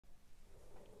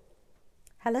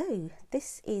Hello,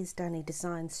 this is Danny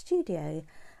Design Studio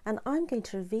and I'm going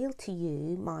to reveal to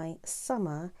you my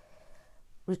summer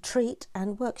retreat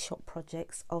and workshop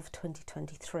projects of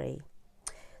 2023.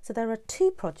 So there are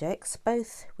two projects,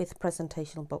 both with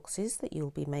presentational boxes that you'll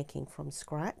be making from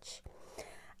scratch,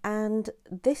 and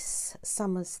this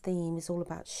summer's theme is all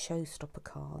about Showstopper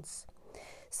cards.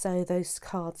 So those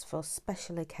cards for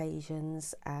special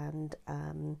occasions and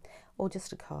or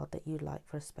just a card that you like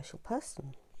for a special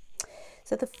person.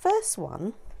 So the first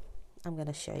one I'm going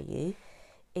to show you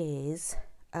is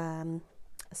a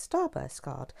starburst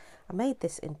card. I made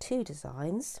this in two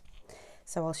designs,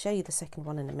 so I'll show you the second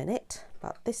one in a minute,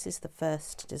 but this is the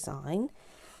first design,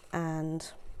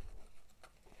 and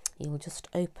you'll just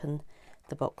open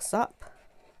the box up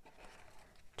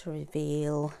to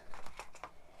reveal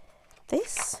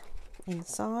this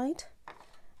inside,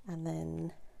 and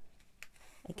then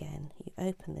again you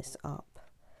open this up,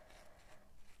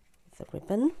 the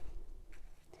ribbon,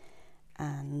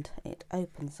 and it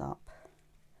opens up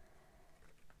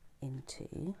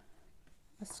into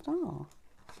a star.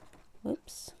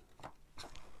 Whoops,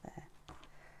 there.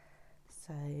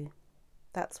 So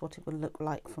that's what it will look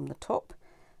like from the top,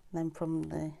 and then from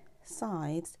the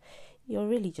sides you're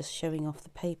really just showing off the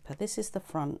paper. This is the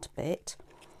front bit,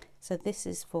 so this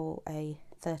is for a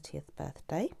 30th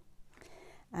birthday,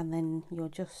 and then you're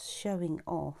just showing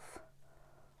off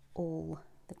all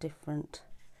the different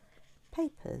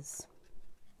papers.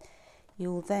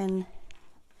 You'll then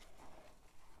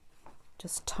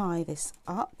just tie this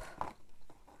up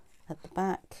at the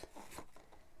back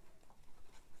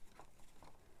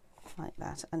like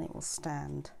that, and it will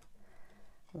stand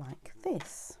like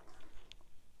this.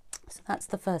 So that's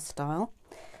the first style.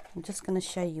 I'm just going to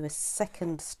show you a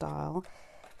second style.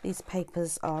 These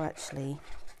papers are actually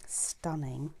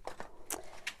stunning.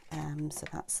 So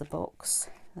that's the box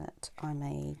that I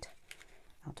made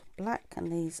out of black,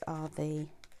 and these are the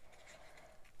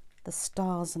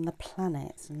stars and the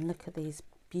planets, and look at these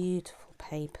beautiful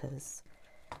papers.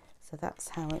 So that's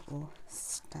how it will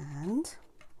stand,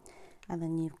 and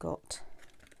then you've got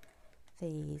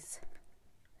these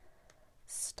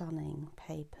stunning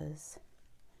papers,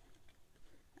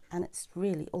 and it's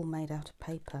really all made out of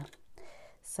paper.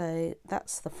 So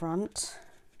that's the front,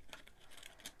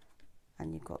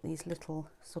 and you've got these little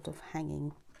sort of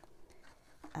hanging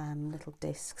little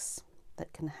discs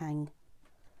that can hang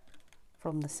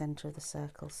from the center of the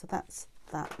circle. So that's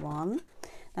that one.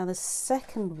 Now the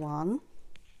second one,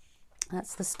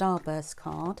 that's the starburst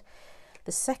card.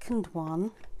 The second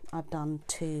one, I've done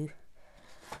two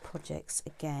projects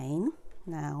again.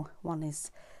 Now one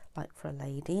is like for a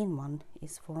lady and one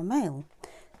is for a male.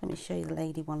 Let me show you the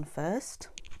lady one first.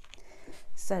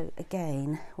 So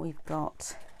again, we've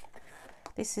got,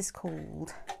 this is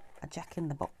called a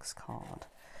Jack-in-the-Box card.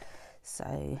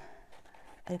 So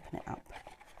open it up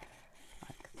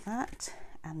like that,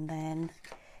 and then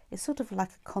it's sort of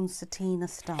like a concertina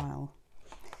style.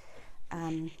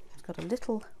 It's got a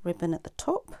little ribbon at the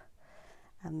top,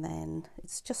 and then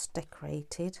it's just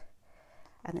decorated,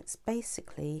 and it's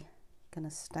basically going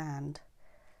to stand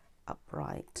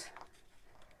upright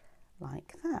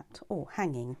like that, or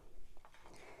hanging,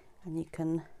 and you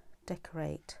can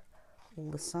decorate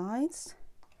all the sides,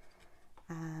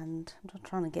 and I'm just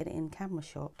trying to get it in camera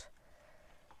shot.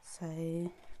 So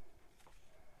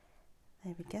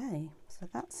there we go. So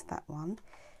that's that one.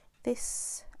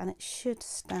 This, and it should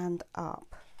stand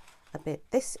up a bit.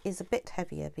 This is a bit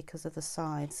heavier because of the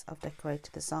sides. I've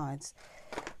decorated the sides,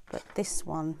 but this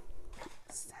one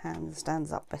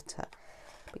stands up better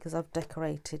because I've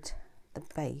decorated the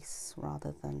base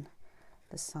rather than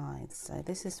the sides. So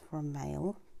this is for a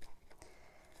male,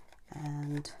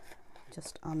 and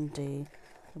just undo,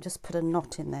 I'll just put a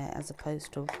knot in there as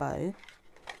opposed to a bow,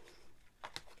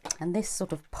 and this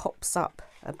sort of pops up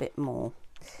a bit more.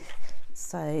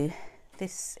 So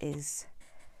this is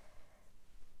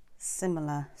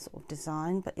similar sort of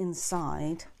design, but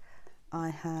inside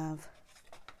I have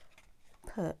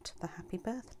put the happy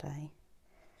birthday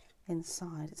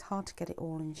inside. It's hard to get it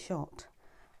all in shot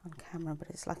on camera, but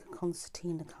it's like a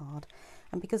concertina card,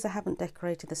 and because I haven't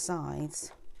decorated the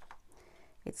sides,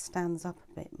 it stands up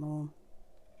a bit more.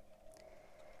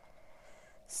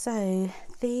 So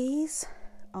these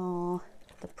are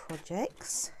the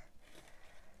projects,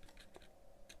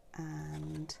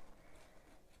 and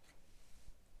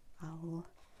I'll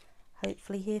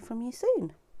hopefully hear from you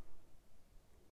soon.